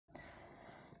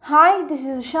Hi, this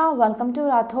is Usha. Welcome to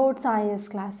Rathod's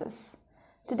IAS classes.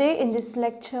 Today in this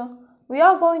lecture, we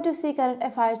are going to see current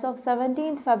affairs of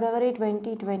 17th February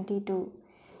 2022.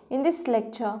 In this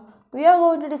lecture, we are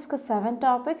going to discuss 7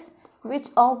 topics which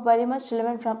are very much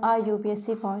relevant from our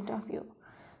UPSC point of view.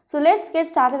 So let's get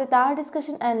started with our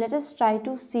discussion and let us try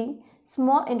to see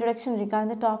small introduction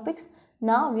regarding the topics.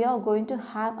 Now we are going to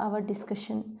have our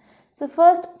discussion. So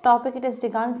first topic it is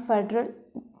regarding federal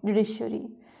judiciary.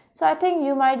 So I think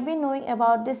you might be knowing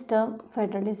about this term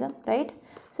federalism, right?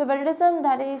 So federalism,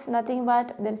 that is nothing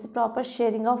but there is a proper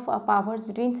sharing of powers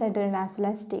between center and as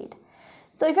well as state.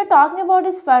 So if you're talking about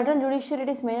this federal judiciary, it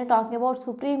is mainly talking about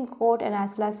Supreme Court and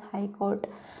as well as High Court.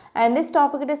 And this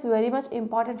topic it is very much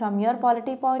important from your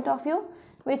polity point of view,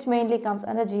 which mainly comes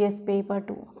under GS paper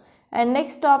 2. And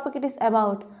next topic it is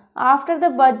about after the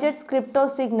budget's crypto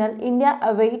signal, India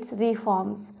awaits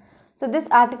reforms. So this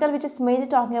article which is mainly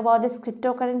talking about this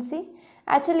cryptocurrency.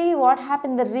 Actually what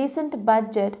happened in the recent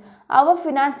budget, our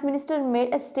finance minister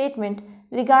made a statement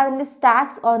regarding this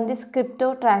tax on these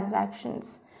crypto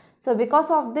transactions. So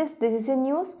because of this is a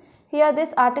news. Here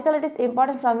this article it is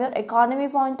important from your economy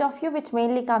point of view, which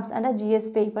mainly comes under GS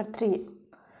paper 3.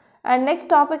 And next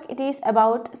topic it is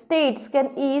about states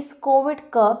can ease COVID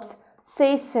curbs,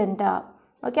 says Center.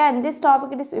 Okay, and this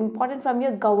topic it is important from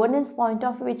your governance point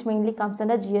of view, which mainly comes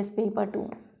under GS paper 2.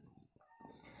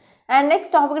 And next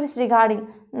topic is regarding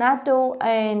NATO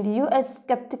and US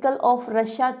skeptical of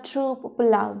Russia troop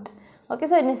pullout. Okay,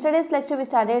 so in yesterday's lecture we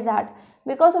studied that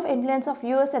because of influence of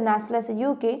US and as well as the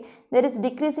UK, there is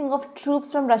decreasing of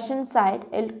troops from Russian side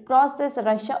across this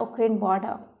Russia-Ukraine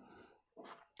border.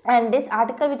 And this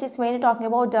article which is mainly talking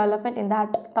about development in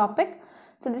that topic.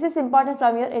 So this is important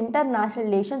from your international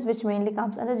relations, which mainly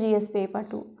comes under GS paper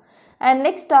 2. And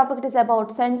next topic it is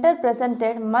about center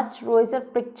presented much rosier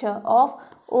picture of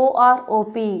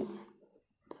OROP.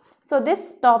 So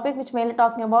this topic which mainly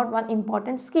talking about one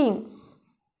important scheme.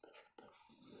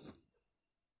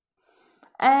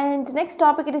 And next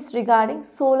topic it is regarding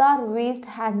solar waste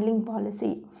handling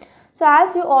policy. So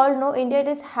as you all know, India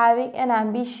is having an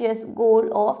ambitious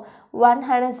goal of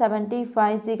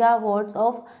 175 gigawatts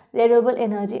of renewable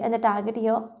energy, and the target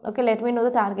here, okay, let me know the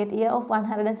target here of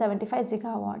 175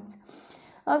 gigawatts.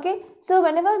 Okay, so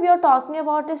whenever we are talking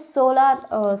about this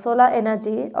solar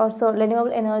energy or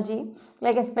renewable energy,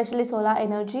 like especially solar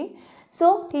energy,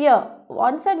 so here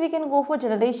one side we can go for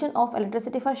generation of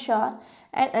electricity for sure,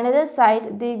 and another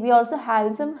side we also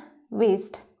having some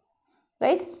waste,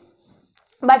 right?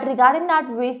 But regarding that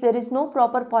waste, there is no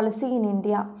proper policy in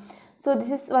India. So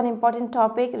this is one important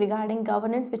topic regarding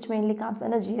governance, which mainly comes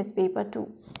under GS paper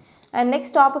 2. And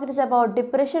next topic it is about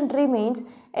depression remains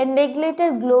a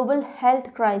neglected global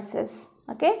health crisis.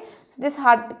 Okay, so this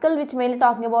article which mainly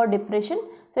talking about depression.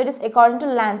 So it is according to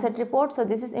Lancet report. So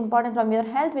this is important from your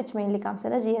health, which mainly comes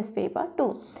under GS paper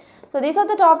 2. So these are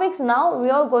the topics. Now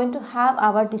we are going to have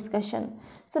our discussion.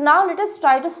 So now let us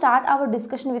try to start our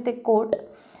discussion with a quote.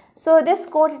 So this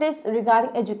quote it is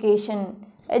regarding education.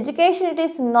 Education it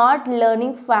is not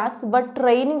learning facts but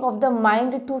training of the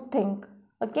mind to think.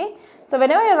 Okay. So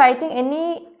whenever you are writing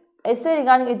any essay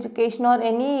regarding education or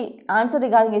any answer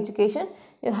regarding education,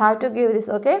 you have to give this.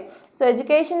 Okay. So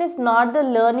education is not the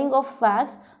learning of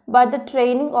facts but the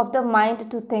training of the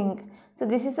mind to think. So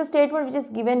this is a statement which is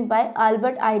given by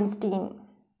Albert Einstein.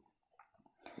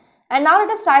 And now let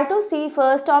us try to see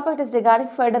first topic is regarding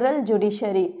federal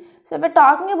judiciary. So we are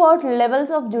talking about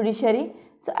levels of judiciary.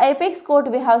 So apex court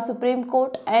we have Supreme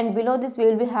Court, and below this we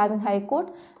will be having High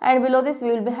Court, and below this we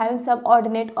will be having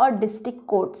subordinate or district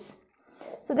courts.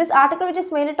 So this article which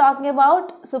is mainly talking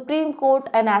about Supreme Court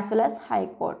and as well as High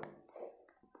Court.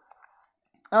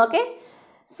 Okay.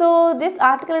 So this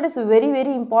article it is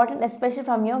very important, especially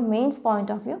from your mains point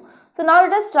of view. So now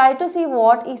let us try to see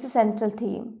what is the central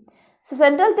theme. So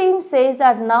central theme says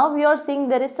that now we are seeing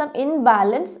there is some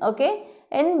imbalance, okay,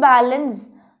 imbalance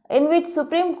in which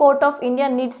Supreme Court of India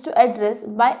needs to address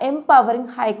by empowering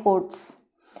high courts.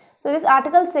 So this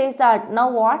article says that now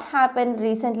what happened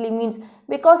recently means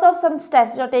because of some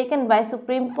steps that are taken by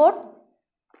Supreme Court,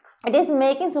 it is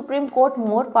making Supreme Court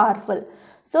more powerful.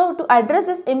 So to address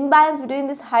this imbalance between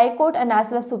this High Court and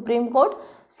as well as Supreme Court,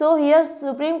 so here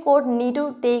Supreme Court need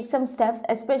to take some steps,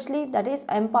 especially that is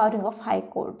empowering of high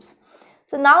courts.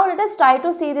 So now let us try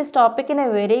to see this topic in a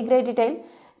very great detail.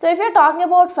 So if you are talking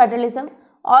about federalism,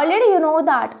 already you know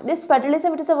that this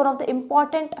federalism it is one of the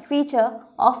important feature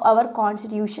of our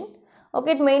constitution.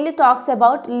 Okay, it mainly talks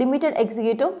about limited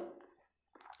executive,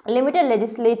 limited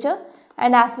legislature,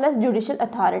 and as well as judicial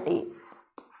authority.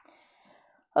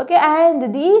 Okay,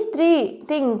 and these three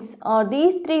things or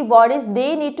these three bodies,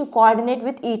 they need to coordinate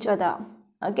with each other.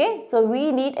 Okay, so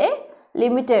we need a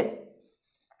limited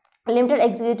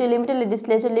executive, limited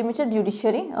legislature, limited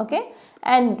judiciary. Okay,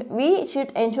 and we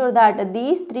should ensure that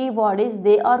these three bodies,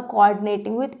 they are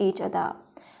coordinating with each other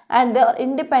and they are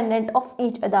independent of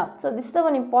each other. So this is the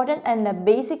one important and a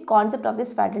basic concept of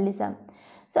this federalism.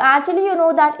 So actually you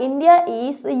know that India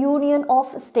is the union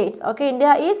of states. Okay,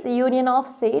 India is the union of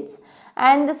states,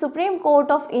 and the Supreme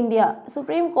Court of India,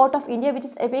 which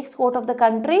is apex court of the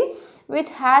country, which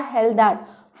had held that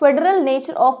federal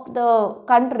nature of the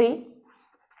country,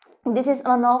 this is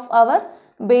one of our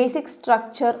basic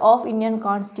structure of Indian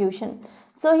Constitution.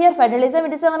 So here federalism,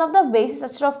 it is one of the basic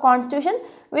structure of Constitution,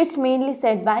 which mainly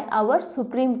said by our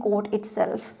Supreme Court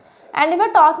itself. And if we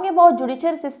are talking about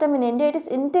judiciary system in India, it is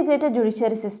integrated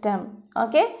judiciary system.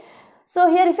 Okay. So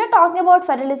here if you are talking about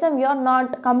federalism, we are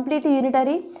not completely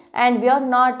unitary and we are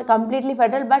not completely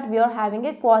federal, but we are having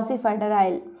a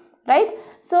quasi-federal, right?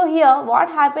 So here what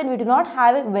happened, we do not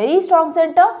have a very strong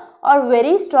center or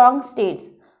very strong states.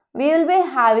 We will be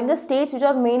having the states which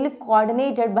are mainly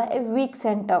coordinated by a weak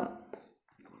center.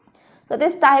 So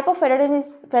this type of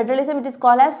federalism, it is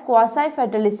called as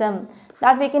quasi-federalism,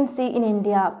 that we can see in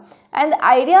India. And the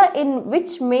idea in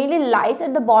which mainly lies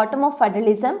at the bottom of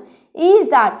federalism is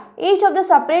that each of the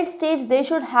separate states, they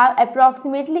should have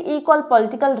approximately equal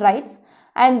political rights,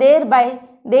 and thereby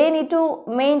they need to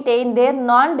maintain their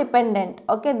non-dependent,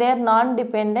 okay, their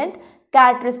non-dependent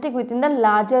characteristic within the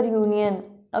larger union.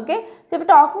 Okay, so if we are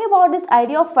talking about this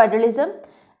idea of federalism,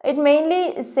 it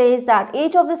mainly says that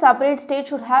each of the separate states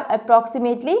should have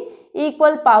approximately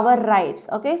equal power rights.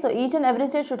 Okay, so each and every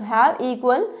state should have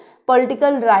equal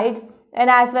political rights, and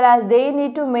as well as they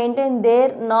need to maintain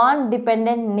their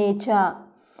non-dependent nature.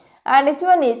 And next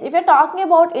one is, if you are talking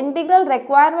about integral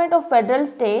requirement of federal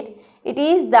state, it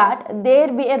is that there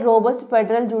be a robust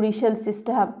federal judicial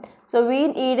system. So we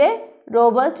need a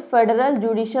robust federal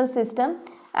judicial system,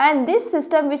 and this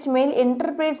system which mainly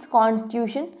interprets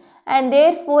constitution, and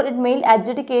therefore it mainly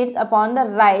adjudicates upon the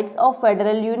rights of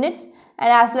federal units and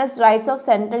as well as rights of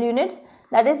central units,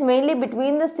 that is mainly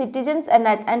between the citizens and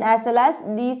as well as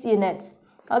these units.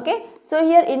 Okay, so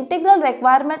here integral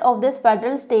requirement of this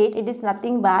federal state, it is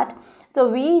nothing but, so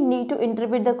we need to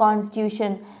interpret the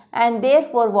constitution, and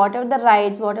therefore whatever the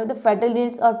rights, whatever the federal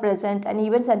units are present and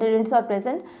even central units are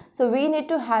present, so we need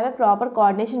to have a proper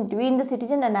coordination between the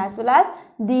citizen and as well as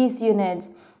these units.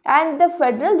 And the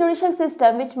federal judicial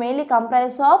system, which mainly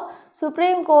comprises of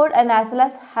Supreme Court and as well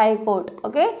as High Court.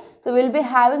 Okay, so we will be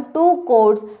having two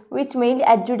courts which mainly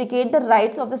adjudicate the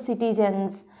rights of the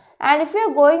citizens. And if we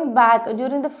are going back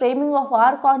during the framing of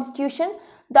our constitution,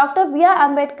 Dr. B.R.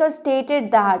 Ambedkar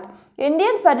stated that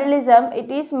Indian federalism,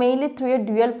 it is mainly through a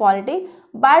dual polity,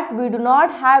 but we do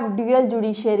not have dual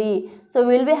judiciary. So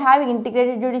we will be having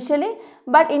integrated judiciary,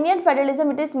 but Indian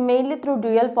federalism, it is mainly through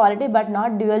dual polity but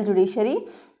not dual judiciary.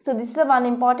 So this is the one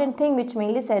important thing which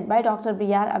mainly said by Dr.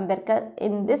 B.R. Ambedkar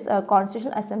in this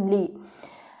Constitutional Assembly.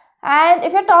 And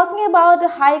if you are talking about the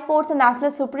high courts and as well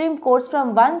as Supreme Courts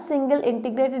from one single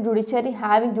integrated judiciary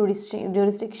having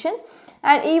jurisdiction,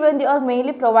 and even they are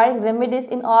mainly providing remedies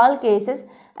in all cases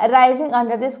arising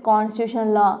under this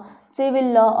constitutional law,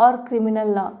 civil law or criminal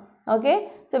law. Okay,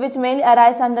 so which mainly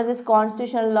arise under this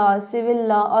constitutional law, civil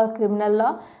law or criminal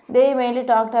law, they mainly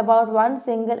talked about one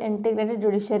single integrated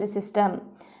judiciary system.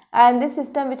 And this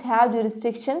system which have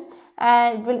jurisdiction,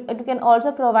 and it can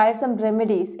also provide some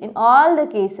remedies in all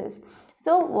the cases.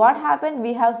 So what happened,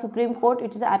 we have Supreme Court,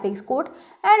 which is the apex court,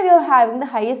 and we are having the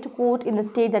highest court in the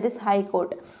state, that is High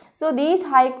Court. So these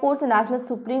high courts and as well as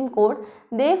Supreme Court,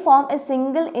 they form a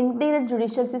single integrated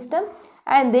judicial system,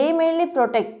 and they mainly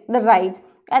protect the rights,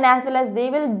 and as well as they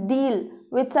will deal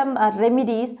with some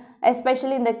remedies,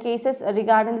 especially in the cases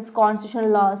regarding this constitutional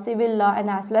law, civil law and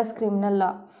as well as criminal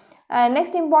law. And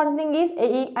next important thing is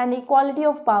an equality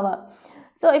of power.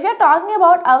 So if you are talking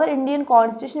about our Indian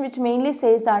Constitution, which mainly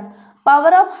says that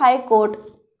power of High Court,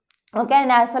 okay,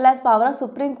 and as well as power of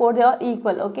Supreme Court, they are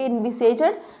equal. Okay, we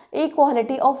stated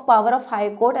equality of power of High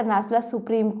Court and as well as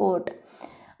Supreme Court.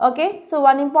 Okay, so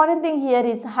one important thing here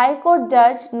is High Court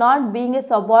judge not being a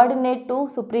subordinate to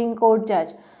Supreme Court judge.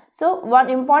 So one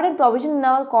important provision in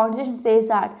our Constitution says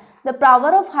that the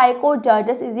power of High Court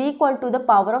judges is equal to the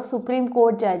power of Supreme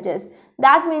Court judges.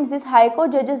 That means these High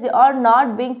Court judges, they are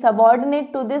not being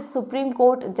subordinate to this Supreme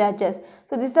Court judges.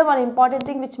 So this is the one important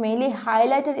thing which mainly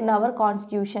highlighted in our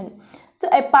Constitution. So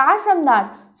apart from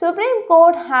that, Supreme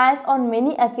Court has on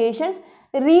many occasions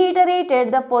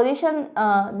reiterated the position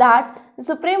that the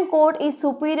Supreme Court is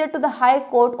superior to the High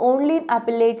Court only in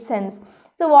appellate sense.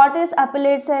 So what is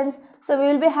appellate sense? So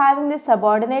we will be having the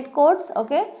subordinate courts,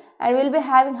 okay, and we will be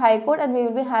having High Court and we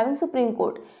will be having Supreme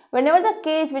Court. Whenever the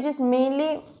case which is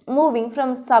mainly moving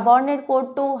from subordinate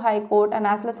court to High Court and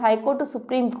as well as High Court to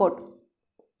Supreme Court,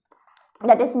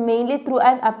 that is mainly through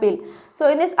an appeal. So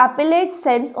in this appellate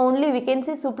sense only we can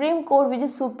say Supreme Court which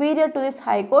is superior to this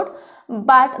High Court,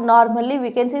 but normally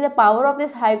we can say the power of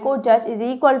this High Court judge is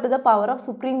equal to the power of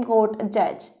Supreme Court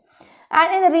judge.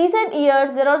 And in the recent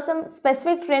years there are some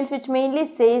specific trends which mainly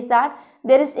says that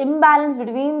there is imbalance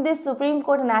between this Supreme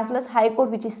Court and as well as High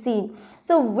Court which is seen.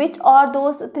 So which are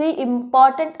those three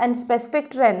important and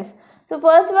specific trends? So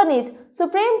first one is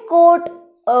Supreme Court,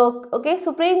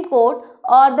 Supreme Court,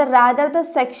 or the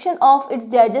section of its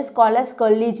judges called as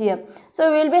collegium.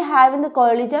 So we will be having the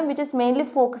collegium which is mainly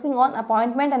focusing on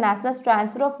appointment and as well as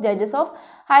transfer of judges of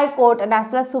High Court and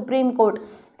as well as Supreme Court.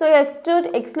 So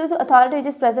exclusive authority which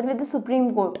is present with the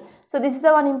Supreme Court. So this is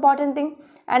the one important thing.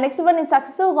 And next one is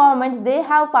successive governments, they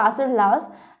have passed laws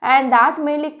and that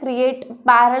mainly create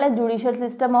parallel judicial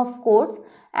system of courts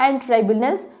and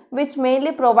tribunals which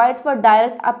mainly provides for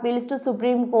direct appeals to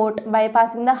Supreme Court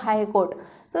bypassing the High Court.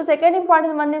 So second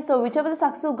important one is, so whichever the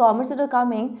successive governments that are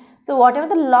coming, so whatever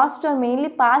the laws which are mainly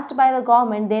passed by the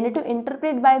government, they need to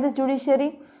interpret by the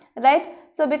judiciary, right?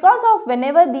 So because of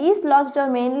whenever these laws which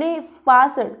are mainly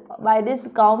passed by this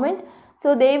government,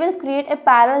 so they will create a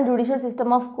parallel judicial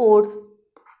system of courts,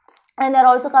 and they are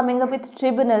also coming up with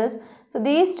tribunals. So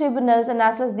these tribunals and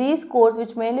as well as these courts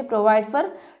which mainly provide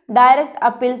for direct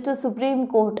appeals to Supreme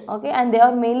Court, okay, and they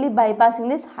are mainly bypassing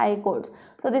this High Courts.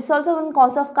 So this is also one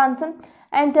cause of concern.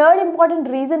 And third important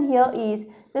reason here is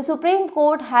the Supreme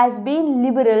Court has been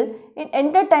liberal in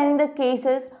entertaining the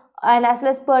cases and as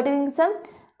well as pertaining some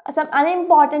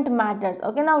unimportant matters.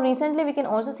 Okay, now recently we can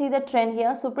also see the trend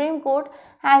here. Supreme Court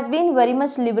has been very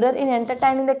much liberal in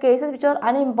entertaining the cases which are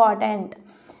unimportant.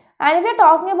 And if we are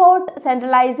talking about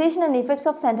centralization and effects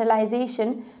of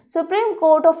centralization, Supreme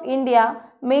Court of India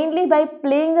mainly by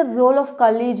playing the role of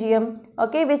collegium,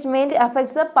 okay, which mainly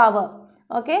affects the power.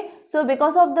 Okay, so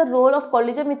because of the role of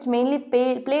collegium which mainly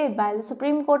played by the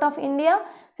Supreme Court of India,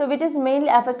 so which is mainly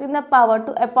affecting the power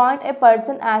to appoint a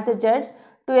person as a judge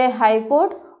to a High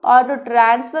Court or to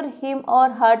transfer him or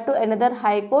her to another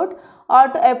High Court or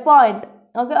to appoint,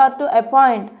 okay, or to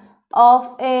appoint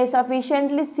of a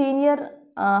sufficiently senior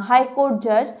High Court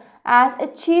judge as a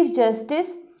Chief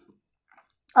Justice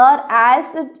or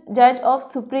as a judge of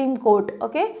Supreme Court.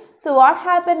 Okay, so what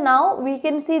happened now, we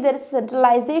can see there is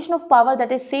centralization of power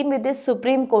that is seen with this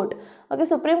Supreme Court. Okay,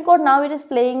 Supreme Court now it is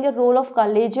playing a role of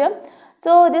collegium.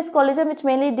 So this collegium which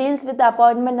mainly deals with the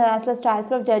appointment and as well as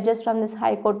transfer of judges from this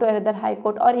High Court to another High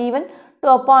Court, or even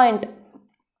to appoint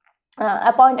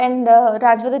and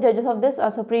transfer the judges of this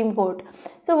Supreme Court.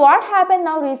 So what happened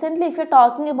now recently, if you are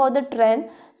talking about the trend,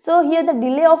 so here the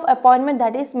delay of appointment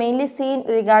that is mainly seen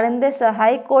regarding this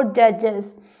High Court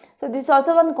judges. So this is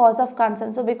also one cause of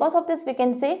concern. So because of this we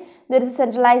can say there is a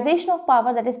centralization of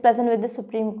power that is present with the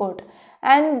Supreme Court,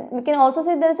 and we can also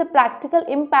say there is a practical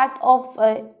impact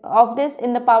of this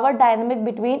in the power dynamic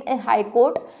between a High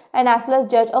Court and as well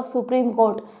as judge of Supreme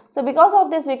Court. So because of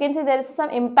this we can say there is some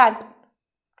impact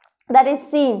that is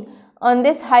seen on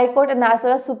this High Court and as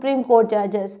well as Supreme Court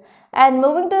judges. And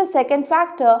moving to the second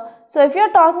factor, so if you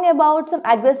are talking about some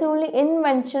aggressively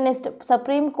interventionist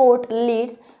Supreme Court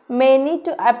leads may need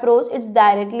to approach it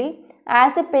directly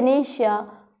as a panacea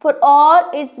for all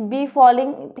its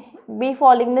befalling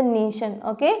the nation.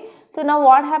 Okay, so now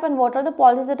what happened, what are the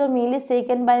policies that are mainly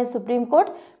taken by the Supreme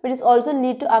Court which is also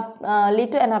lead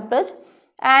to an approach,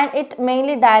 and it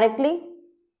mainly directly,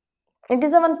 it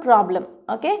is a one problem.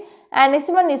 Okay, and next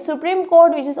one is Supreme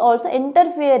Court which is also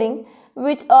interfering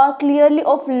which are clearly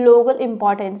of local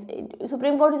importance.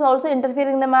 Supreme Court is also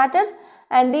interfering in the matters,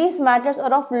 and these matters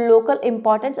are of local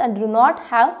importance and do not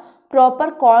have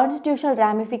proper constitutional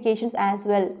ramifications as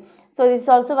well. So this is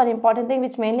also one important thing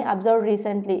which mainly observed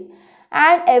recently.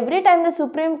 And every time the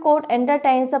Supreme Court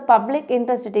entertains the public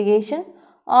interest litigation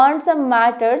on some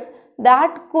matters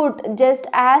that could just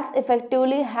as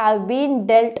effectively have been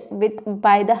dealt with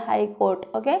by the High Court.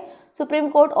 Okay,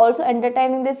 Supreme Court also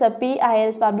entertaining this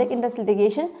PILs, public interest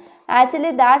litigation,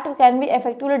 actually that can be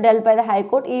effectively dealt by the High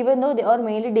Court even though they are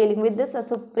mainly dealing with this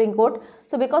Supreme Court.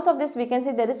 So because of this we can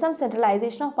say there is some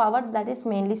centralization of power that is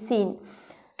mainly seen.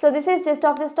 So this is just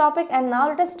of this topic, and now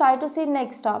let us try to see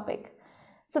next topic.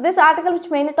 So this article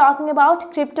which mainly talking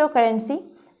about cryptocurrency.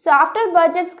 So after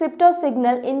budget's crypto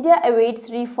signal, India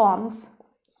awaits reforms.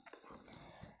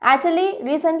 Actually,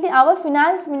 recently our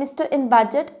finance minister in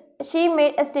budget, she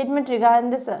made a statement regarding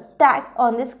this tax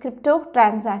on this crypto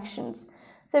transactions.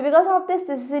 So because of this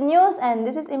is in news, and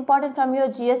this is important from your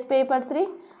GS paper 3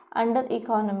 under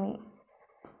economy.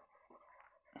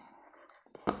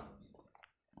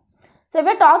 So if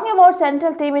we're talking about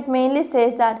central theme, it mainly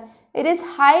says that it is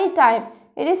high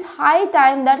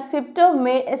time that crypto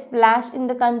made a splash in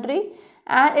the country,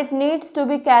 and it needs to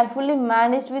be carefully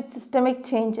managed with systemic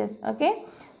changes. Okay,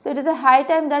 so it is a high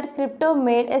time that crypto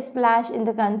made a splash in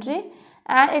the country,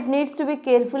 and it needs to be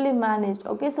carefully managed.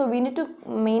 Okay, so we need to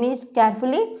manage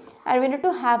carefully, and we need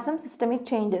to have some systemic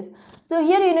changes. So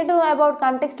here you need to know about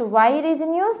context, why it is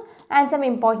in use, and some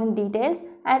important details,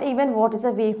 and even what is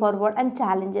the way forward and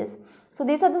challenges. So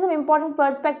these are some important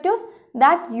perspectives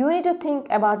that you need to think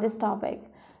about this topic.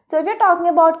 So if you're talking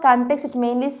about context, it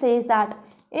mainly says that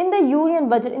in the union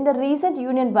budget, in the recent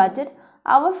union budget,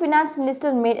 our finance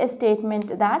minister made a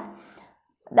statement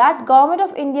that Government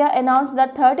of India announced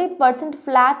that 30%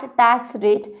 flat tax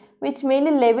rate, which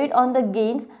mainly levied on the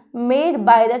gains made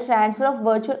by the transfer of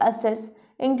virtual assets,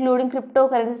 including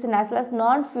cryptocurrencies and as well as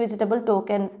non-fungible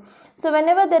tokens. So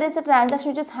whenever there is a transaction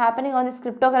which is happening on these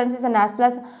cryptocurrencies and as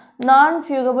well as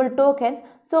non-fungible tokens,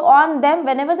 so on them,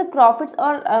 whenever the profits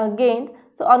are gained,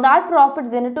 so on that profits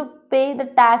they need to pay the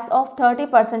tax of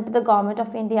 30% to the Government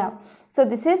of India. So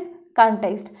this is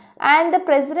context. And the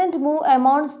president move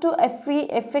amounts to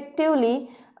effectively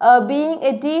being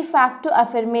a de facto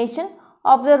affirmation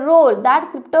of the role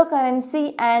that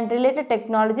cryptocurrency and related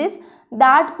technologies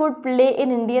that could play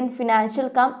in Indian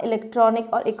financial electronic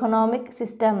or economic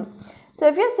system. So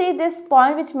if you see this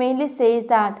point, which mainly says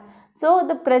that, so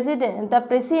the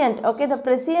prescient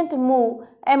move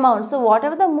amount, so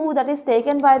whatever the move that is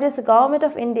taken by this Government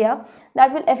of India,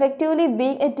 that will effectively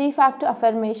be a de facto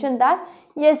affirmation that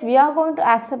yes, we are going to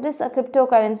accept this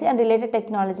cryptocurrency and related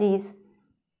technologies.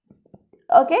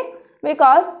 Okay,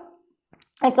 because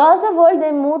across the world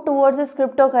they move towards this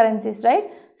cryptocurrencies,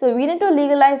 right? So we need to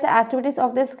legalize the activities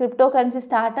of this cryptocurrency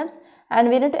startups, and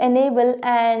we need to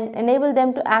enable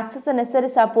them to access the necessary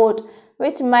support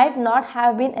which might not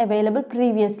have been available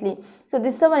previously. So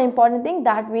this is one important thing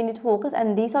that we need to focus,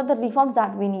 and these are the reforms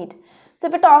that we need. So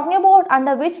if we're talking about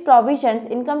under which provisions,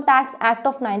 Income Tax Act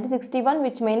of 1961,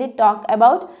 which mainly talk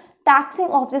about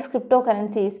taxing of these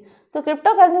cryptocurrencies. So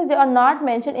cryptocurrencies, they are not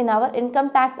mentioned in our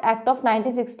Income Tax Act of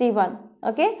 1961.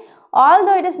 Okay,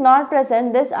 although it is not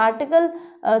present, this article,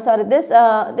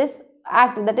 this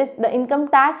act, that is the Income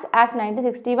Tax Act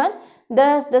 1961,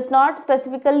 does not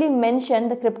specifically mention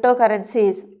the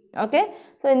cryptocurrencies. Okay,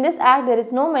 so in this act there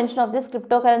is no mention of this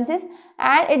cryptocurrencies,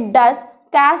 and it does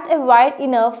cast a wide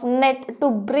enough net to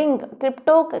bring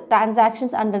crypto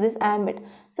transactions under this ambit.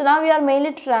 So now we are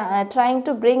mainly trying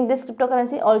to bring this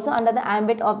cryptocurrency also under the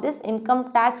ambit of this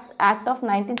Income Tax Act of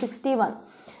 1961.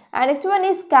 And next one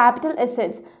is capital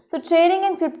assets. So trading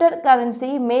in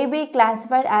cryptocurrency may be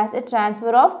classified as a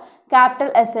transfer of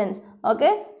capital assets.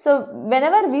 Okay, so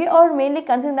whenever we are mainly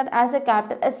considering that as a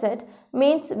capital asset,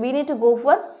 means we need to go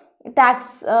for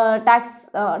tax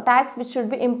which should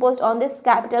be imposed on this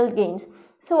capital gains.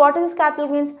 So what is this capital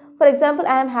gains? For example,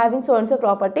 I am having so and so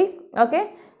property.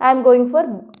 Okay, I am going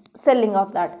for selling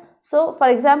of that. So for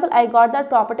example, I got that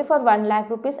property for 1 lakh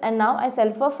rupees, and now I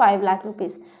sell for 5 lakh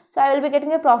rupees. So I will be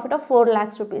getting a profit of 4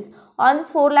 lakhs rupees. On this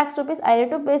 4 lakhs rupees, I need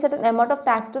to pay certain amount of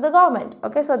tax to the government.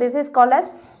 Okay, so this is called as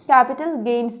capital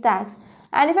gains tax.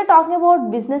 And if you are talking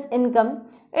about business income,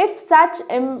 if such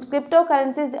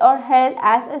cryptocurrencies are held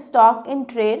as a stock in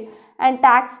trade and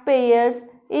taxpayers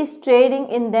is trading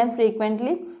in them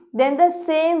frequently, then the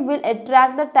same will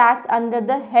attract the tax under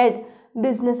the head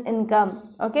business income.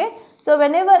 Okay, so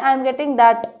whenever I am getting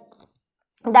that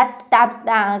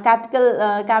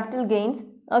capital gains,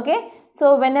 okay,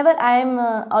 so whenever I am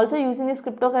also using this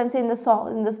cryptocurrency in the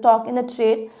stock in the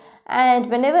trade, and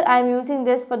whenever I am using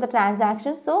this for the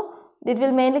transactions, so it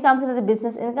will mainly comes into the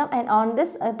business income, and on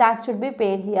this tax should be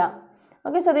paid here.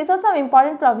 Okay, so these are some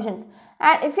important provisions.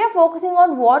 And if you are focusing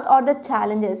on what are the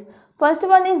challenges, first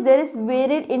one is there is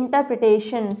varied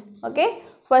interpretations. Okay,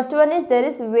 first one is there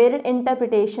is varied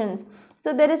interpretations.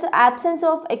 So there is absence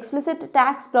of explicit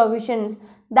tax provisions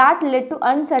that led to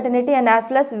uncertainty and as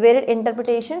well as varied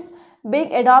interpretations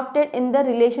being adopted in the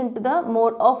relation to the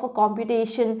mode of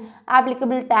computation,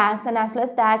 applicable tax and as well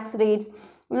as tax rates,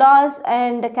 laws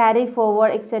and carry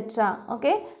forward, etc.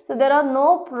 Okay, so there are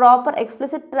no proper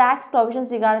explicit tax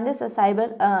provisions regarding this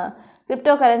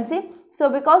cryptocurrency. So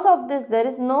because of this, there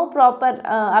is no proper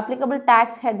applicable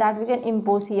tax head that we can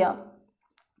impose here.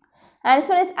 And this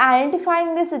one is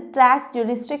identifying this tax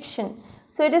jurisdiction.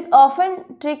 So it is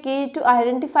often tricky to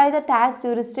identify the tax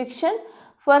jurisdiction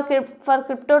for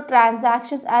crypto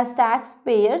transactions, as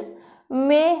taxpayers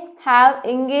may have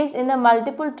engaged in the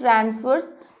multiple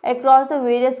transfers across the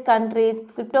various countries,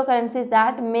 cryptocurrencies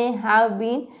that may have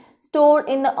been stored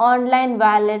in the online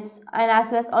wallets and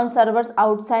as well as on servers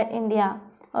outside India.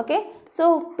 Okay,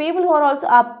 So people who are also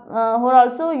who are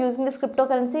also using this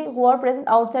cryptocurrency who are present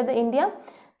outside the India.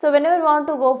 So whenever you want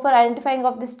to go for identifying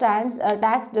of this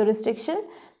tax jurisdiction,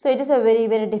 so it is a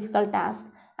very difficult task.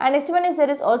 And next one is there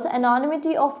is also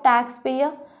anonymity of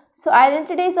taxpayer. So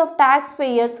identities of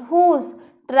taxpayers whose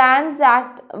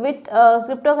transact with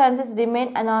cryptocurrencies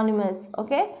remain anonymous.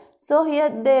 Okay, so here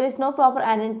there is no proper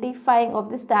identifying of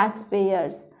these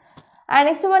taxpayers. And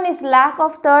next one is lack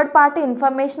of third party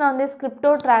information on this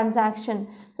crypto transaction.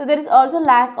 So there is also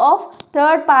lack of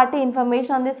third party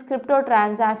information on this crypto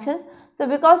transactions. So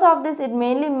because of this, it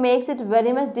mainly makes it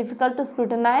very much difficult to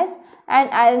scrutinize and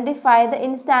identify the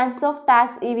instances of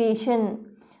tax evasion.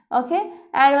 Okay,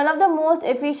 and one of the most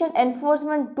efficient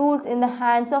enforcement tools in the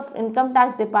hands of income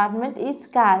tax department is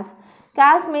CAS.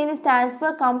 CAS mainly stands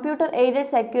for Computer Aided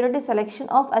Security Selection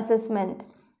of Assessment.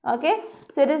 Okay,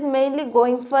 so it is mainly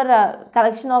going for a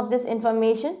collection of this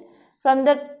information from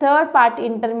the third party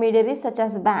intermediaries such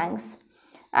as banks.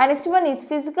 And next one is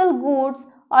physical goods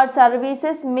or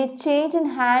services may change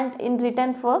in hand in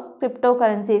return for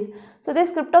cryptocurrencies. So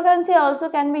this cryptocurrency also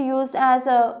can be used as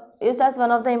one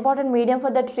of the important medium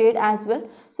for the trade as well.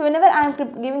 So whenever I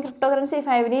am giving cryptocurrency, if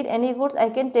I need any goods,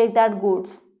 I can take that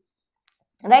goods,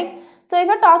 right? So if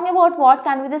you're talking about what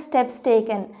can be the steps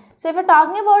taken, so if you're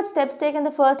talking about steps taken,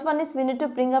 the first one is we need to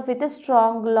bring up with a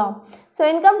strong law. So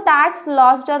income tax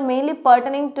laws which are mainly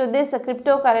pertaining to this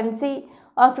cryptocurrency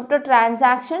or crypto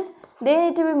transactions, they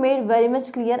need to be made very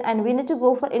much clear, and we need to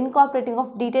go for incorporating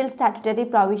of detailed statutory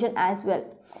provision as well.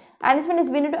 And this one is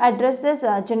we need to address this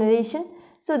generation.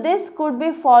 So this could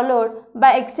be followed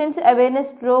by extensive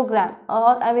awareness program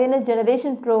or awareness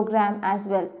generation program as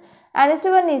well. And next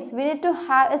one is we need to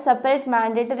have a separate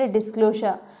mandatory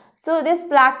disclosure. So this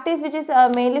practice which is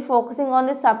mainly focusing on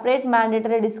the separate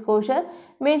mandatory disclosure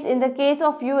means in the case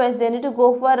of US, they need to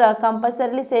go for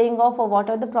compulsorily saying off for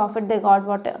whatever the profit they got,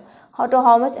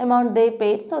 how much amount they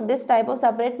paid. So this type of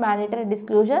separate mandatory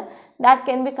disclosure that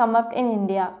can be come up in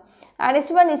India. And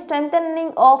next one is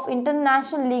strengthening of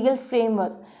international legal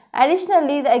framework.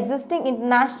 Additionally, the existing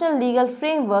international legal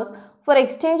framework for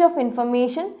exchange of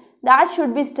information, that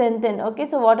should be strengthened. Okay,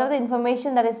 so whatever the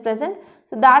information that is present,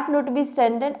 so that need to be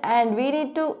strengthened, and we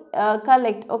need to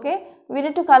collect. Okay, we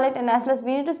need to collect, and as well as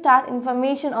we need to start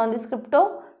information on this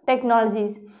crypto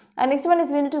technologies. And next one is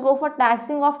we need to go for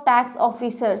taxing of tax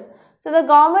officers. So the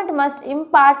government must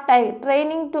impart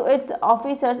training to its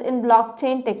officers in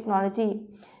blockchain technology.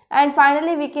 And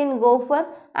finally, we can go for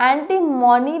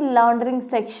anti-money laundering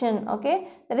section. Okay,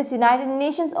 that is United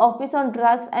Nations Office on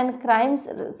Drugs and Crimes,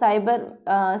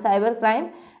 cyber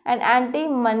crime, and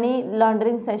anti-money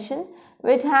laundering session,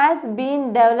 which has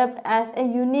been developed as a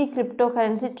unique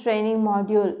cryptocurrency training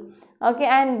module. Okay,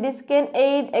 and this can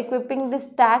aid equipping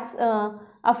this tax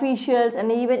officials,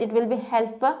 and even it will be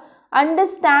helpful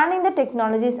understanding the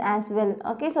technologies as well.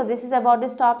 Okay, so this is about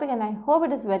this topic, and I hope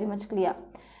it is very much clear.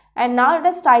 And now let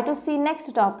us try to see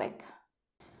next topic.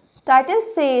 Title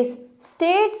says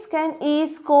states can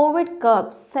ease COVID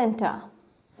curbs center.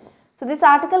 So this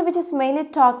article which is mainly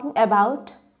talking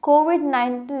about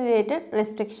COVID-19 related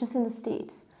restrictions in the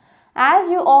states. As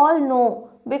you all know,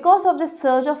 because of the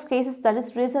surge of cases that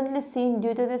is recently seen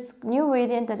due to this new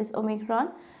variant, that is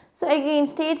Omicron, so again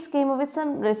states came up with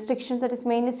some restrictions that is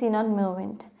mainly seen on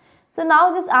movement. So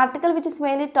now this article which is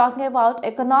mainly talking about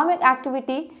economic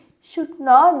activity should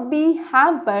not be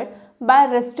hampered by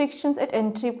restrictions at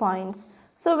entry points.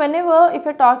 So whenever if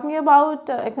you're talking about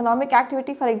economic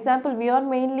activity, for example, we are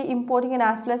mainly importing and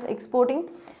as well as exporting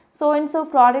so and so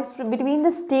products between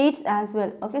the states as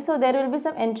well. Okay, so there will be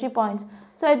some entry points.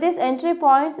 So at these entry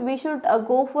points, we should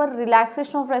go for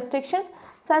relaxation of restrictions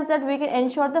such that we can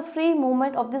ensure the free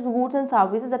movement of these goods and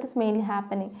services that is mainly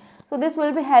happening. So this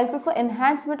will be helpful for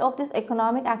enhancement of this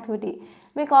economic activity,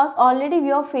 because already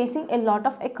we are facing a lot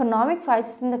of economic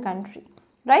crisis in the country,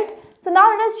 right? So now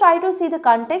let us try to see the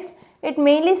context. It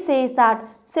mainly says that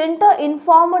center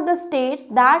informed the states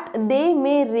that they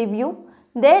may review,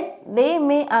 that they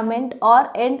may amend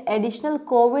or end additional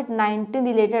COVID-19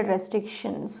 related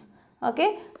restrictions.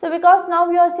 Okay, so because now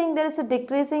we are seeing there is a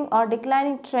decreasing or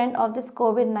declining trend of this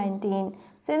COVID-19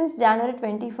 since January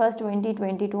 21st,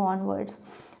 2022 onwards.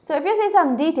 So if you see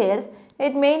some details,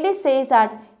 it mainly says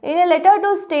that in a letter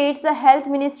to states, the health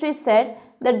ministry said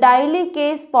the daily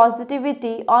case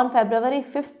positivity on February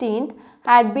 15th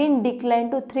had been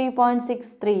declined to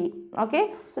 3.63.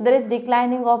 Okay, so there is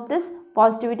declining of this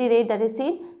positivity rate that is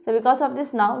seen. So because of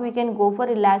this, now we can go for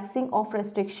relaxing of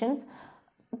restrictions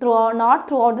not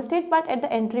throughout the state but at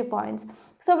the entry points.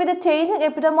 So with the changing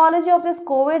epidemiology of this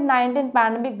COVID-19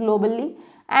 pandemic globally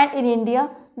and in India,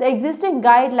 the existing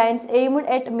guidelines aimed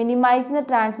at minimizing the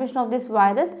transmission of this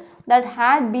virus that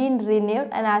had been renewed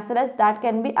and as well as that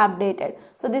can be updated.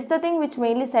 So this is the thing which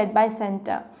mainly said by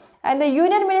center. And the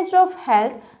Union Minister of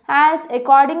Health has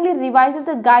accordingly revised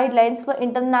the guidelines for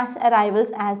international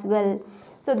arrivals as well.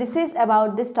 So this is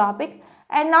about this topic.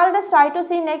 And now let us try to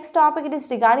see next topic. It is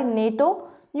regarding NATO.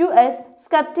 US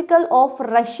skeptical of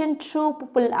Russian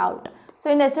troop pull out. So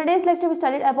in yesterday's lecture we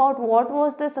studied about what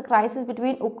was this crisis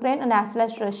between Ukraine and as well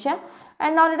as Russia.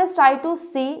 And now let us try to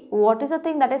see what is the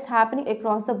thing that is happening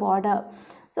across the border.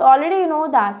 So already you know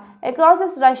that across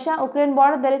this Russia-Ukraine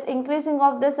border there is increasing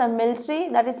of this military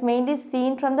that is mainly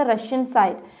seen from the Russian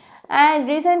side. And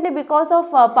recently because of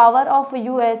power of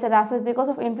US and as well as because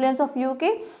of influence of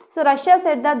UK, so Russia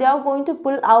said that they are going to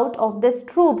pull out of these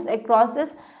troops across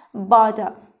this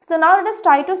border. So now let us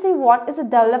try to see what is the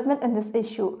development in this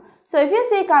issue. So if you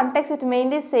see context, it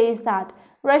mainly says that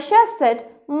Russia said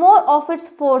more of its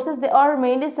forces, they are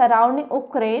mainly surrounding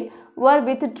Ukraine, were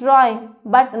withdrawing,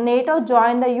 but NATO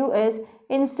joined the US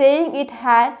in saying it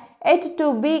had yet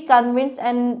to be convinced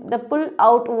and the pull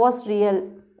out was real.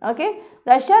 Okay,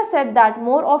 Russia said that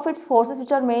more of its forces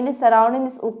which are mainly surrounding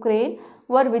this Ukraine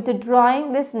were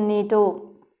withdrawing this NATO.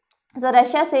 So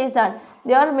Russia says that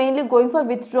they are mainly going for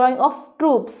withdrawing of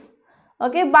troops.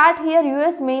 Okay, but here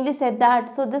US mainly said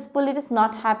that, so this pull it is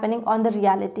not happening on the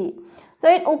reality.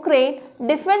 So in Ukraine,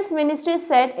 Defense Ministry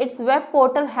said its web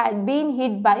portal had been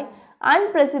hit by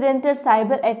unprecedented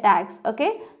cyber attacks.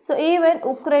 Okay, so even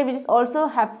Ukraine which is also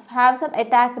have some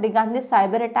attack regarding this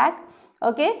cyber attack.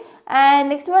 Okay, and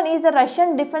next one is the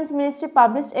Russian Defense Ministry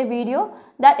published a video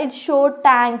that it showed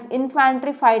tanks,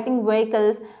 infantry fighting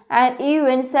vehicles and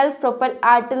even self-propelled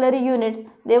artillery units.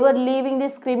 They were leaving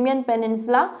this Crimean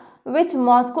Peninsula which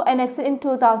Moscow annexed in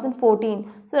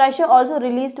 2014. So Russia also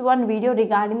released one video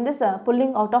regarding this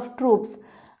pulling out of troops.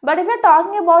 But if you are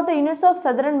talking about the units of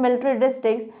southern military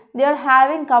districts, they are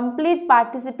having complete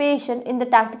participation in the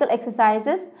tactical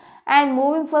exercises and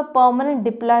moving for permanent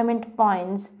deployment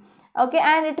points. Okay,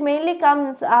 and it mainly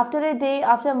comes after a day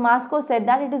after Moscow said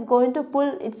that it is going to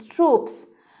pull its troops.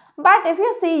 But if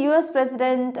you see, US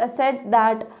President said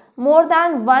that more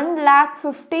than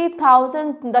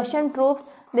 150,000 Russian troops,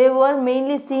 they were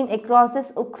mainly seen across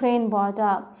this Ukraine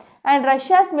border. And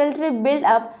Russia's military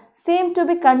build-up seemed to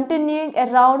be continuing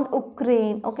around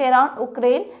Ukraine. Okay, around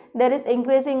Ukraine, there is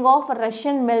increasing of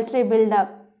Russian military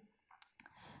build-up.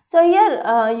 So here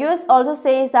US also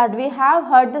says that we have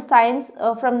heard the signs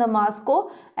from the Moscow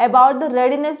about the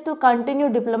readiness to continue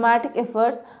diplomatic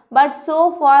efforts, but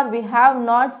so far we have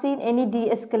not seen any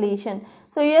de-escalation.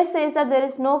 So US says that there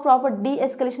is no proper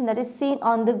de-escalation that is seen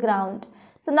on the ground.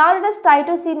 So now let us try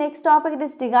to see next topic. It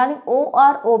is regarding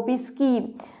OROP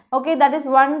scheme. Okay, that is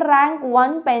one rank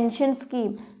one pension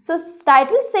scheme. So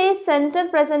title says center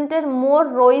presented more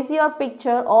rosier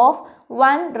picture of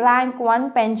one rank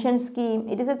one pension scheme.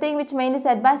 It is a thing which mainly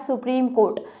said by Supreme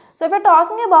Court. So if we are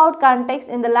talking about context,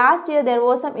 in the last year there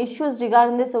was some issues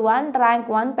regarding this one rank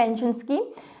one pension scheme.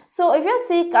 So if you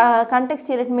see context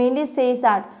here, it mainly says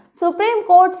that Supreme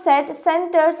Court said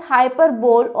center's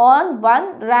hyperbole on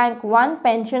one rank one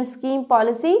pension scheme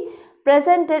policy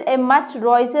presented a much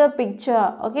rosier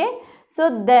picture. Okay,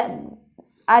 so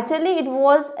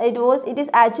it is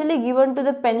actually given to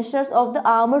the pensioners of the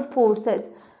armed forces.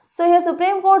 So here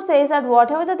Supreme Court says that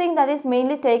whatever the thing that is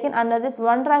mainly taken under this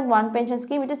one rank one pension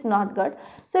scheme, it is not good.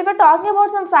 So if we are talking about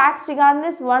some facts regarding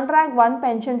this one rank one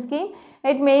pension scheme,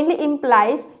 it mainly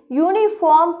implies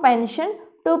uniform pension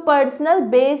to personnel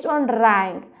based on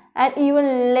rank and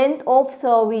even length of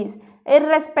service,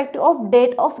 irrespective of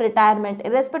date of retirement,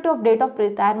 irrespective on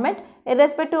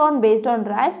based on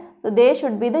ranks. So they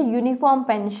should be the uniform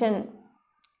pension.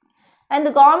 And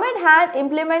the government had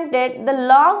implemented the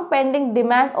long pending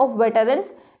demand of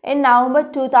veterans in November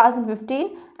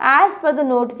 2015. As per the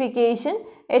notification,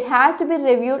 it has to be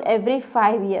reviewed every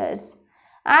 5 years.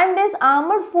 And this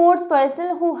armed force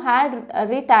personnel who had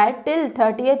retired till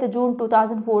 30th June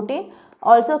 2014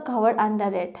 also covered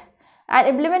under it. And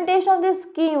implementation of this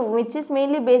scheme, which is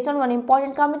mainly based on one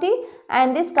important committee,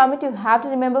 and this committee you have to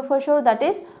remember for sure, that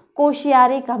is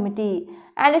Koshiyari Committee.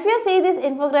 And if you see this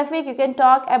infographic, you can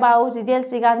talk about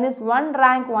details regarding this one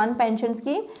rank one pension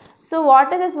scheme. So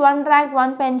what is this one rank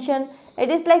one pension?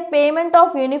 It is like payment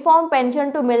of uniform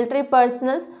pension to military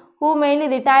personnel who mainly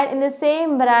retired in the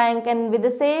same rank and with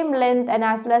the same length and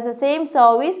as well as the same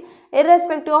service,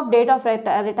 irrespective of date of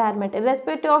retirement.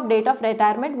 Irrespective of date of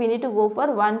retirement, we need to go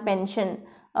for one pension.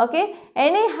 Okay,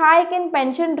 any hike in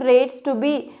pension rates to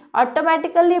be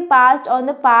automatically passed on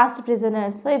the past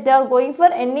prisoners. So if they are going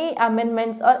for any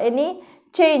amendments or any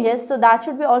changes, so that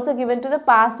should be also given to the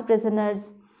past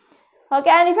prisoners. Okay,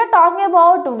 and if you're talking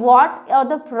about what are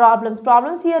the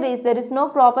problems here is there is no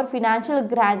proper financial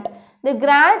grant. The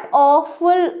grant of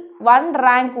full one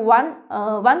rank,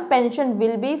 one pension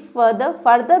will be further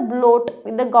bloat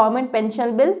with the government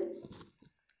pension bill.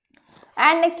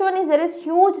 And next one is there is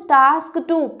huge task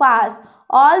to pass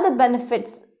all the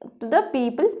benefits to the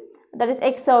people, that is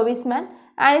ex-servicemen.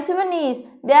 And next one is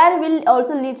there will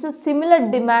also lead to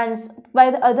similar demands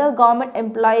by the other government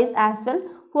employees as well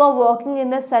who are working in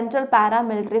the central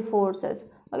paramilitary forces.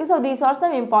 Okay, so these are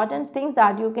some important things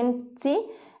that you can see,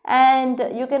 and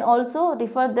you can also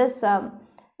refer this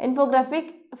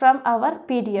infographic from our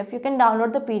PDF. You can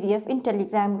download the PDF in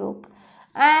Telegram group.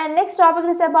 And next topic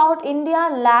is about India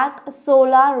lack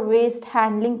solar waste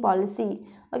handling policy.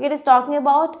 Okay, it is talking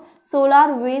about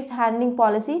solar waste handling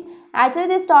policy. Actually,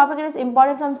 this topic is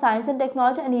important from science and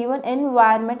technology and even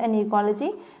environment and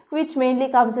ecology, which mainly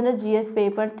comes in the GS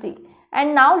paper 3.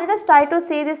 And now let us try to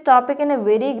see this topic in a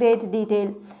very great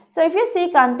detail. So if you see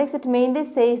context, it mainly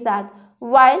says that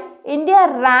while India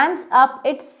ramps up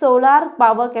its solar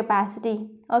power capacity,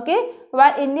 okay,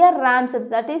 while India ramps up,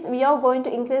 that is we are going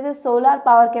to increase the solar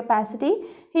power capacity,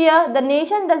 here the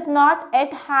nation does not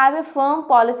yet have a firm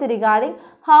policy regarding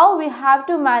how we have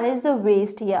to manage the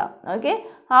waste here. Okay,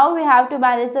 how we have to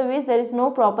manage the waste, there is no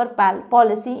proper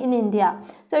policy in India.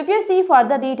 So if you see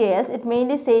further details, it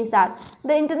mainly says that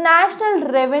the International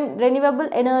Renewable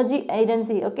Energy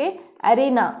Agency, okay,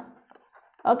 ARENA,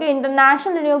 okay,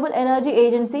 International Renewable Energy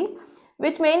Agency,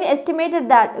 which mainly estimated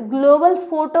that global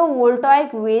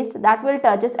photovoltaic waste that will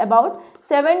touches about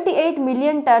 78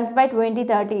 million tons by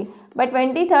 2030. By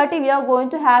 2030, we are going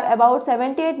to have about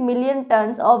 78 million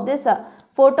tons of this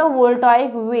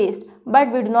photovoltaic waste,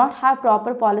 but we do not have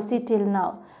proper policy till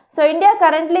now. So India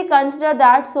currently consider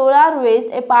that solar waste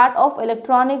a part of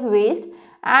electronic waste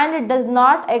and it does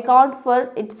not account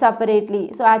for it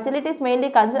separately. So actually it is mainly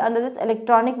considered under this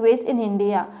electronic waste in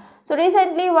India. So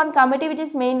recently one committee which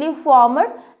is mainly formed,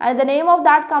 and the name of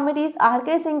that committee is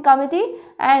RK Singh committee,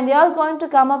 and they are going to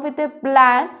come up with a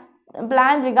plan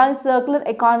regarding circular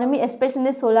economy, especially in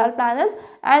the solar panels,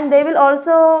 and they will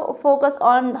also focus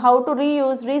on how to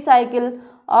reuse, recycle,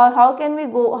 or how can we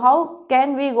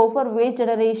go for waste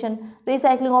generation,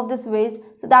 recycling of this waste.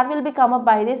 So that will be come up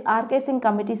by this RK Singh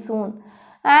committee soon.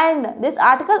 And this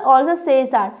article also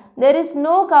says that there is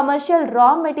no commercial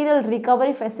raw material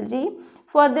recovery facility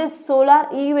for this solar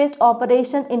e-waste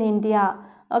operation in India.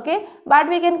 Okay, but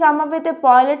we can come up with a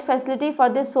pilot facility for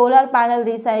this solar panel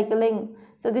recycling.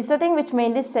 So this is the thing which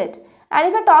mainly said. And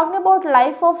if you are talking about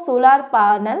life of solar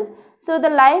panel, so the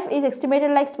life is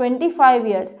estimated like 25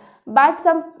 years. But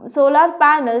some solar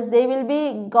panels, they will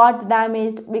be got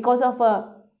damaged because of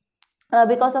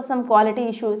some quality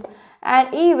issues.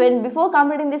 And even before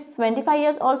completing this 25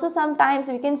 years, also sometimes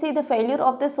we can see the failure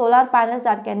of the solar panels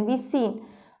that can be seen.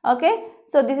 Okay,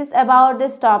 so this is about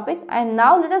this topic. And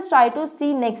now let us try to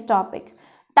see next topic.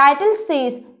 Title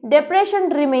says depression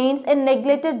remains a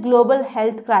neglected global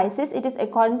health crisis. It is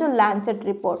according to Lancet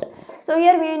report. So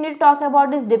here we need to talk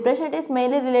about this depression. It is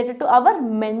mainly related to our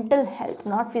mental health,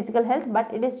 not physical health,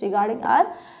 but it is regarding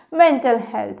our mental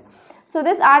health. So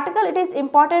this article, it is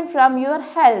important from your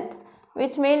health,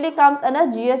 which mainly comes under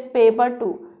GS paper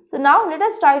 2. So now let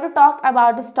us try to talk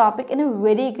about this topic in a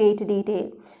very great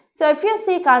detail. So if you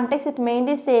see context, it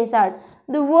mainly says that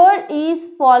the world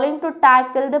is falling to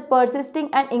tackle the persisting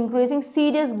and increasing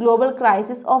serious global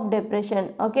crisis of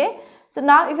depression. Okay. So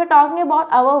now if you are talking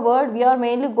about our world, we are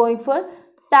mainly going for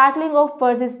tackling of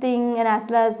persisting, and as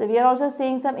well as we are also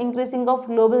seeing some increasing of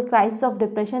global crisis of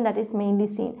depression that is mainly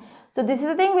seen. So this is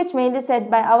the thing which mainly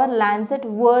said by our Lancet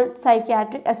World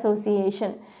Psychiatric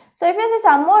Association. So if you see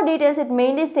some more details, it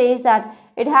mainly says that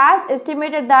it has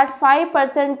estimated that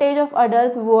 5% of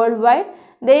adults worldwide,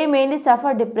 they mainly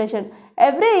suffer depression.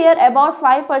 Every year about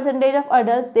 5% of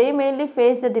adults, they mainly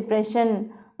face the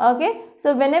depression. Okay,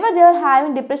 so whenever they are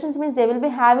having depression, means they will be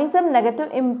having some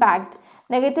negative impact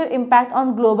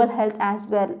on global health as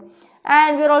well.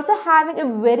 And we are also having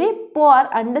a very poor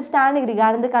understanding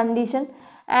regarding the condition,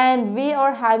 and we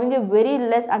are having a very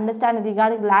less understanding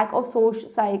regarding lack of social,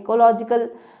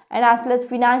 psychological, and as well as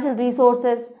financial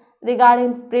resources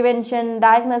regarding prevention,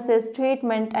 diagnosis,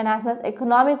 treatment, and as well as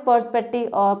economic perspective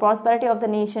or prosperity of the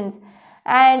nations.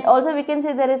 And also we can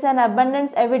say there is an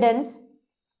abundance evidence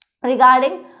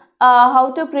regarding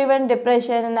how to prevent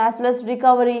depression and as well as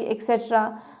recovery,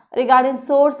 etc., regarding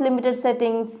source limited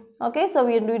settings. Okay, so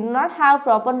we do not have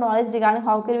proper knowledge regarding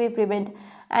how can we prevent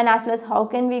and as well as how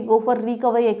can we go for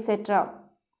recovery, etc.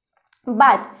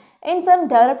 But in some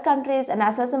developed countries and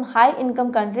as well as some high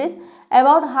income countries,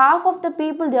 about half of the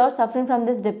people, they are suffering from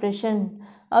this depression.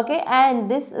 Okay,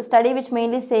 and this study which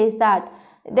mainly says that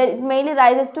it mainly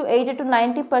rises to 80 to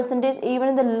 90% even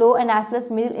in the low and as well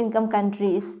as middle income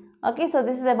countries. Okay, so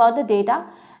this is about the data.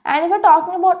 And if we're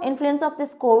talking about influence of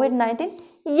this COVID-19,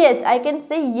 yes, I can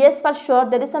say yes for sure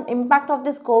there is some impact of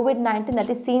this COVID-19 that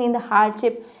is seen in the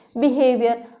hardship,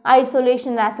 behavior,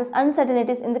 isolation as well as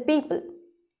uncertainties in the people.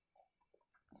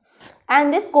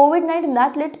 And this COVID-19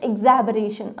 that led to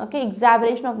exacerbation, okay,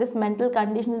 exacerbation of this mental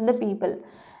conditions in the people.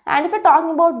 And if we're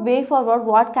talking about way forward,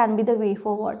 what can be the way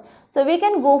forward? So we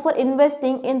can go for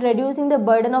investing in reducing the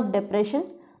burden of depression,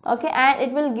 okay, and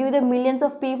it will give the millions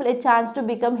of people a chance to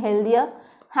become healthier,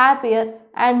 happier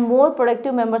and more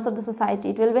productive members of the society.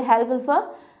 It will be helpful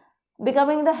for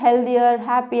becoming the healthier,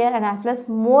 happier and as well as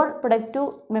more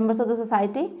productive members of the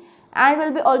society, and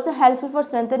will be also helpful for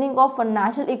strengthening of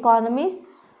national economies,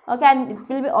 okay, and it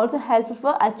will be also helpful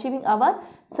for achieving our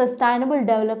sustainable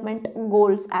development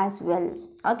goals as well.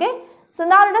 Okay, so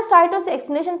now let us try to see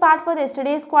explanation part for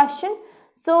yesterday's question.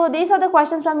 So these are the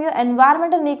questions from your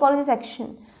environment and ecology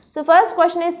section. So first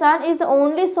question is, sun is the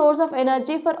only source of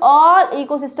energy for all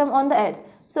ecosystem on the earth.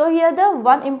 So here the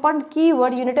one important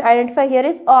keyword you need to identify here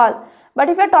is all. But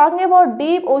if you are talking about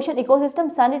deep ocean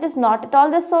ecosystem, sun it is not at all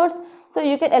the source, so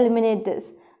you can eliminate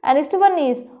this. And next one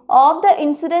is, of the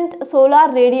incident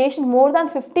solar radiation more than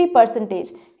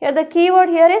 50%. Here the keyword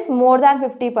here is more than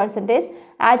 50%.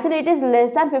 Actually it is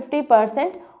less than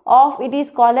 50% of it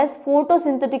is called as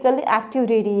photosynthetically active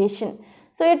radiation.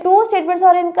 So your two statements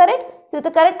are incorrect. So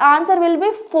the correct answer will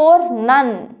be 4,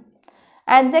 none.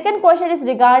 And second question is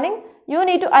regarding, you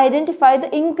need to identify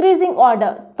the increasing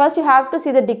order. First you have to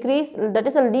see the decrease, that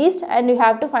is the least, and you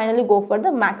have to finally go for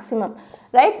the maximum,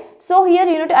 right? So here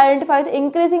you need to identify the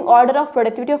increasing order of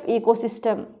productivity of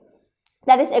ecosystem,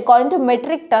 that is according to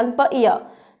metric ton per year.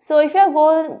 So if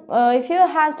you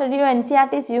have studied your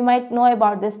NCERTs, you might know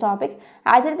about this topic.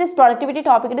 Actually this productivity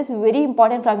topic, it is very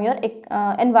important from your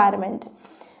environment.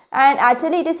 And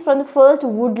actually it is from the first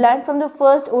woodland. From the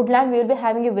first woodland we will be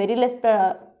having a very less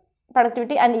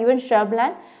productivity and even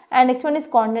shrubland. And next one is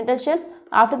continental shelf.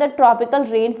 After that tropical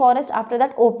rainforest. After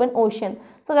that open ocean.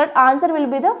 So that answer will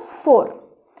be the 4.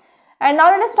 And now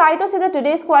let us try to see the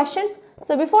today's questions.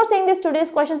 So before seeing these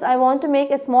today's questions, I want to make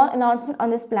a small announcement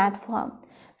on this platform.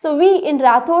 So we in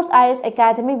Rathod's IAS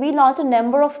Academy, we launch a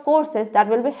number of courses that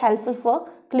will be helpful for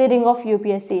clearing of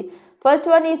UPSC. First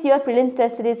one is your prelims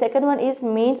test series, second one is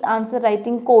mains answer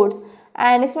writing course,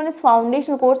 and next one is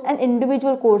foundational course and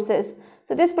individual courses.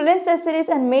 So this prelims test series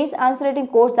and mains answer writing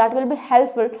course that will be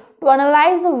helpful to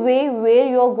analyze the way where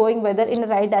you are going, whether in the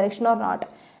right direction or not.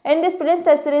 In this prelims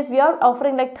test series, we are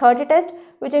offering like 30 tests,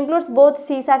 which includes both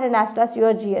CSAT and as well as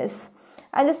your GS.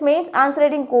 And this mains answer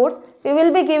writing course, we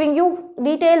will be giving you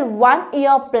detailed 1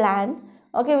 year plan.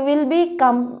 Okay, we will be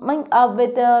coming up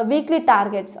with weekly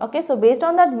targets. Okay, so based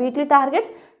on that weekly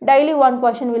targets, daily one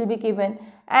question will be given.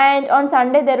 And on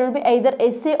Sunday, there will be either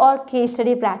essay or case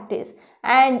study practice.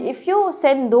 And if you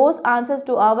send those answers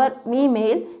to our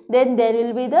email, then there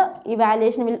will be the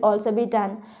evaluation will also be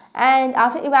done. And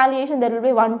after evaluation, there will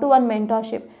be one-to-one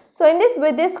mentorship. So in this,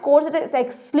 with this course, it is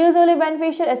exclusively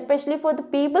beneficial, especially for the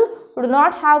people who do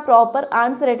not have proper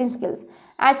answer writing skills.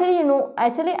 Actually,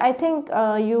 I think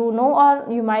you know or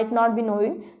you might not be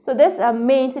knowing. So this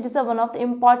mains, it is one of the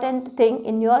important thing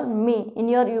in your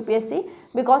UPSC,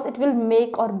 because it will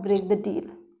make or break the deal.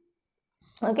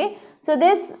 Okay, so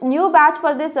this new batch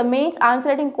for this mains answer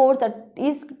writing course that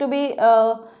is to be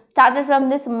started from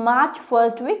this March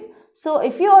 1st week. So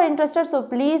if you are interested, so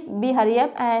please be hurry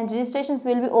up, and registrations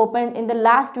will be opened in the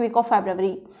last week of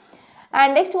February.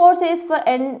 And next course is for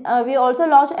we also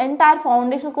launched entire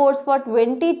foundation course for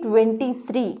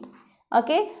 2023.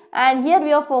 Okay, and here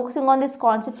we are focusing on this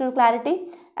conceptual clarity.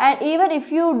 And even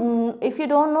if you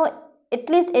don't know at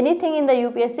least anything in the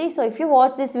UPSC, so if you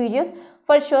watch these videos,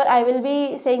 for sure I will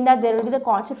be saying that there will be the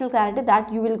conceptual clarity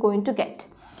that you will going to get.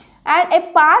 And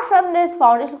apart from this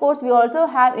foundation course, we also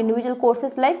have individual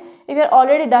courses. Like if you have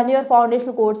already done your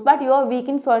foundational course but you are weak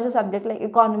in certain subject like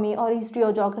economy or history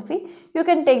or geography, you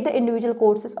can take the individual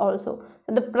courses also.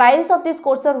 So the price of this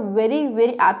course are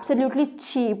very absolutely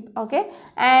cheap. Okay,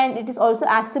 and it is also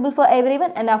accessible for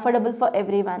everyone and affordable for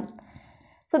everyone.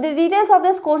 So the details of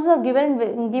this courses are given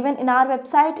in our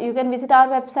website. You can visit our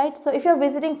website. So if you are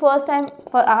visiting first time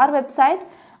for our website,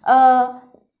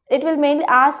 it will mainly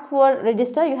ask for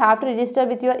register. You have to register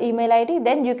with your email ID.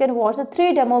 Then you can watch the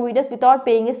 3 demo videos without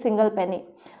paying a single penny.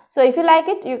 So if you like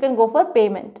it, you can go for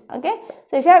payment. Okay.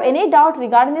 So if you have any doubt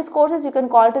regarding these courses, you can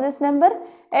call to this number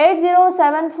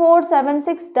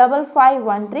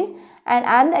 8074765513. And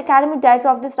I am the academic director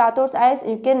of this Rathod's IAS.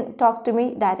 You can talk to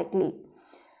me directly.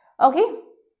 Okay.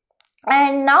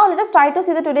 And now let us try to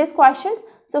see the today's questions.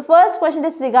 So first question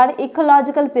is regarding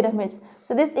ecological pyramids.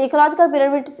 So this ecological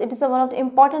pyramids, it is one of the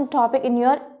important topic in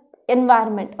your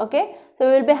environment. Okay, so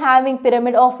we will be having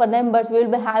pyramid of numbers, we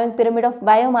will be having pyramid of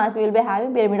biomass, we will be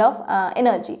having pyramid of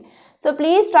energy. So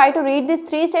please try to read these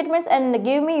three statements and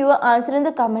give me your answer in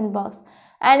the comment box.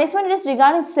 And next one is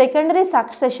regarding secondary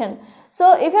succession.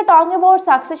 So if you're talking about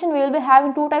succession, we will be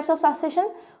having two types of succession: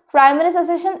 primary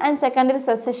succession and secondary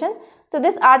succession. So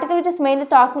this article which is mainly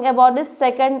talking about this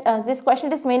this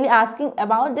question is mainly asking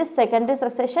about this secondary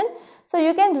succession. So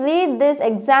you can read these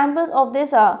examples of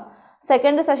this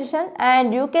secondary succession,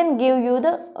 and you can give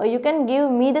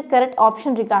me the correct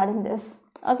option regarding this.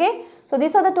 Okay, so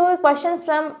these are the two questions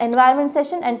from environment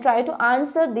session, and try to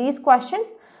answer these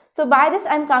questions. So by this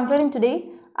I am concluding today.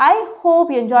 I hope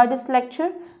you enjoyed this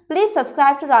lecture. Please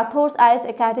subscribe to Rathod's IAS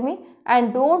Academy,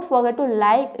 and don't forget to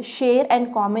like, share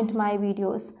and comment my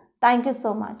videos. Thank you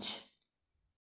so much.